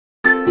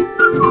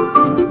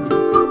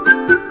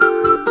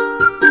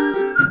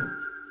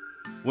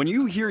When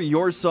you hear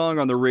your song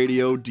on the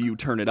radio, do you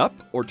turn it up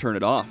or turn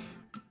it off?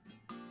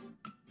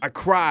 I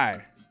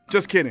cry.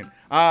 Just kidding.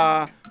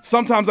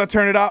 Sometimes I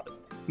turn it up.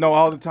 No,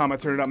 all the time I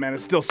turn it up, man.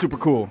 It's still super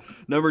cool.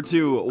 Number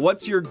 2,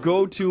 what's your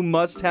go-to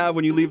must-have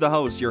when you leave the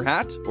house? Your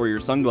hat or your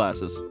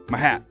sunglasses? My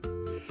hat.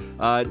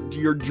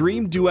 Your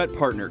dream duet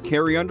partner,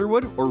 Carrie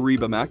Underwood or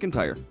Reba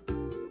McEntire?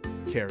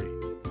 Carrie.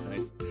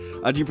 Nice.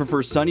 Do you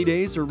prefer sunny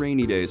days or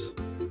rainy days?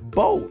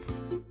 Both.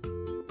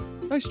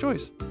 Nice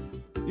choice.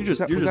 You're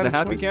just a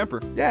happy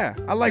camper. Yeah,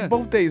 I like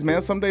both days,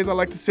 man. Some days I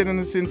like to sit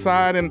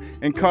inside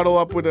and cuddle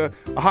up with a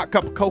hot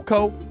cup of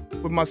cocoa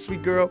with my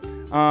sweet girl.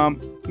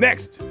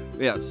 Next.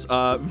 Yes.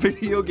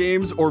 Video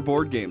games or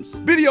board games?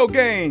 Video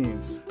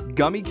games.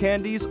 Gummy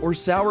candies or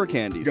sour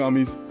candies?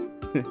 Gummies.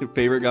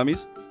 Favorite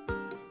gummies?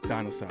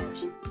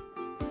 Dinosaurs.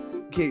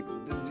 Okay.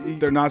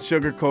 They're not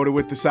sugar-coated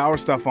with the sour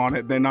stuff on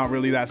it. They're not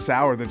really that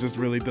sour. They're just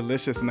really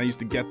delicious, and I used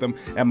to get them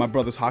at my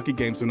brother's hockey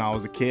games when I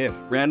was a kid.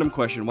 Random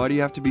question. Why do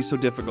you have to be so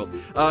difficult?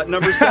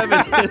 Number 7.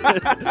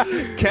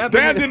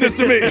 Dan did this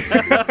to me.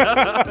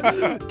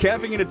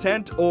 Camping in a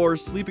tent or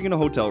sleeping in a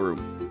hotel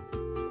room?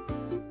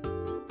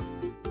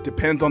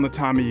 Depends on the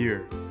time of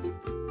year.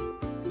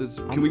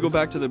 Can we go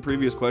back to the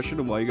previous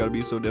question of why you got to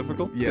be so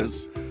difficult?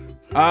 Yes.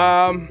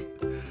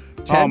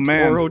 Tent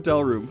man. or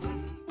hotel room?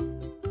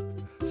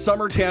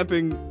 Summer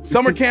camping.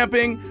 Summer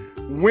camping,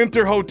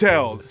 winter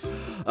hotels.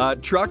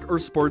 Truck or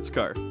sports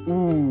car?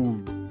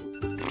 Ooh.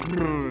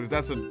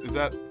 That's the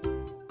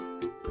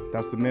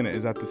minute.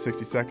 Is that the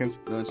 60 seconds?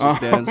 No, it's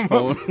just Dan's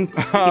phone.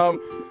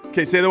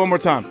 Okay, say that one more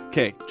time.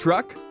 Okay,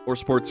 truck or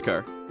sports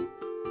car?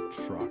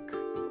 Truck.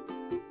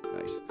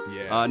 Nice.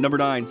 Yeah. Number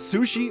 9,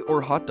 sushi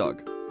or hot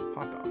dog?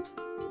 Hot dogs.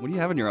 What do you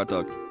have in your hot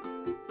dog?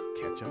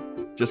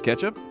 Ketchup. Just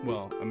ketchup?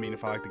 Well, I mean,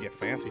 if I like to get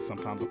fancy,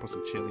 sometimes I'll put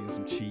some chili and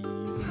some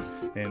cheese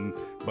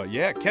but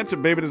yeah,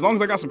 ketchup, baby. As long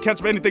as I got some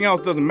ketchup, anything else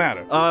doesn't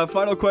matter.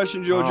 Final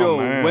question, JoJo.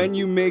 Oh, when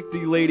you make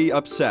the lady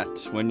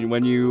upset, when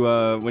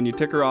you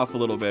tick her off a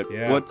little bit,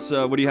 yeah. what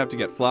do you have to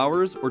get?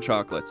 Flowers or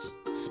chocolates?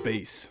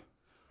 Space.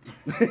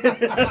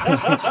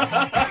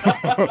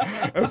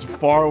 As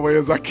far away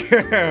as I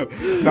can.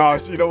 No,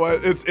 you know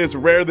what? It's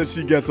rare that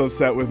she gets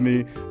upset with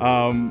me.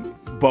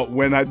 But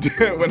when I do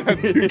get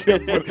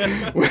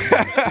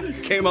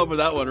Came up with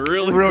that one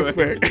real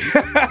quick.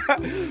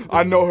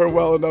 I know her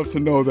well enough to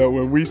know that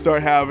when we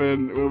start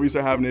having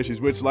issues,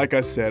 which, like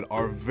I said,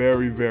 are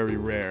very, very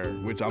rare,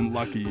 which I'm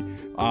lucky.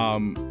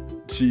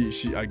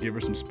 I give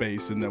her some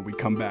space, and then we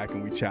come back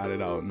and we chat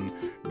it out. And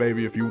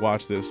baby, if you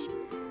watch this,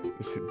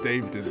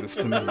 Dave did this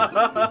to me.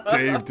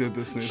 Dave did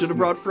this. Should have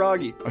brought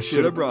Froggy. I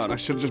should have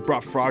just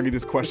brought Froggy.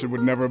 This question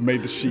would never have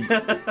made the sheet.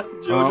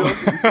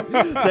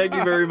 JoJo, thank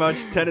you very much.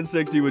 10 and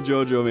 60 with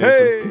JoJo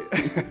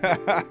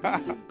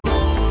Mason. Hey.